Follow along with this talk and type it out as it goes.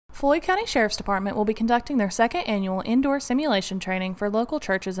Floyd County Sheriff's Department will be conducting their second annual indoor simulation training for local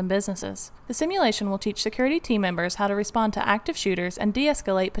churches and businesses. The simulation will teach security team members how to respond to active shooters and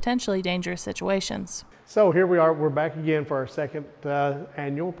de-escalate potentially dangerous situations. So here we are, we're back again for our second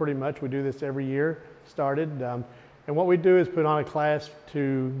annual, pretty much. We do this every year, and what we do is put on a class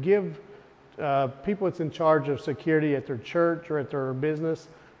to give people that's in charge of security at their church or at their business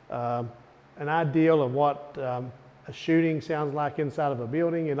an ideal of what a shooting sounds like inside of a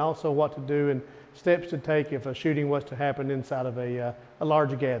building, and also what to do and steps to take if a shooting was to happen inside of a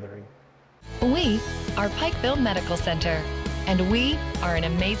large gathering. We are Pikeville Medical Center, and we are an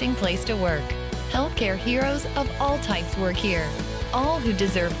amazing place to work. Healthcare heroes of all types work here, all who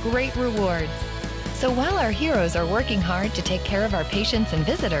deserve great rewards. So while our heroes are working hard to take care of our patients and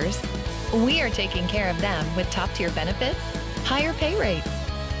visitors, we are taking care of them with top-tier benefits, higher pay rates,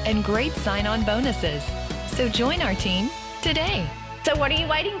 and great sign-on bonuses. So join our team today. So what are you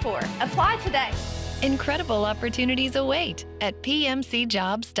waiting for? Apply today. Incredible opportunities await at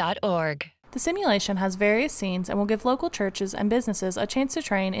pmcjobs.org. The simulation has various scenes and will give local churches and businesses a chance to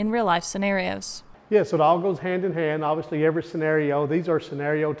train in real-life scenarios. Yeah, so it all goes hand in hand. Obviously, every scenario, these are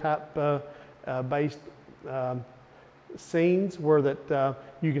scenario type based scenes where that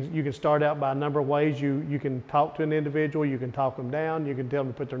you can start out by a number of ways. You can talk to an individual, you can talk them down, you can tell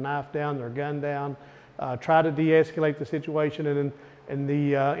them to put their knife down, their gun down, try to de-escalate the situation, and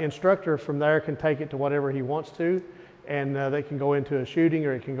the instructor from there can take it to whatever he wants to, and they can go into a shooting,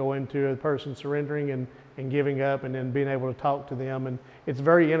 or it can go into a person surrendering and giving up, and then being able to talk to them. And it's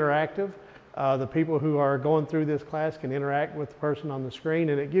very interactive. The people who are going through this class can interact with the person on the screen,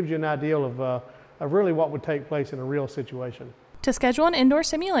 and it gives you an idea of really what would take place in a real situation. To schedule an indoor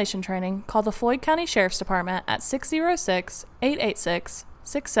simulation training, call the Floyd County Sheriff's Department at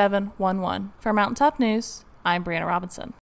 606-886-6711. For Mountaintop News, I'm Brianna Robinson.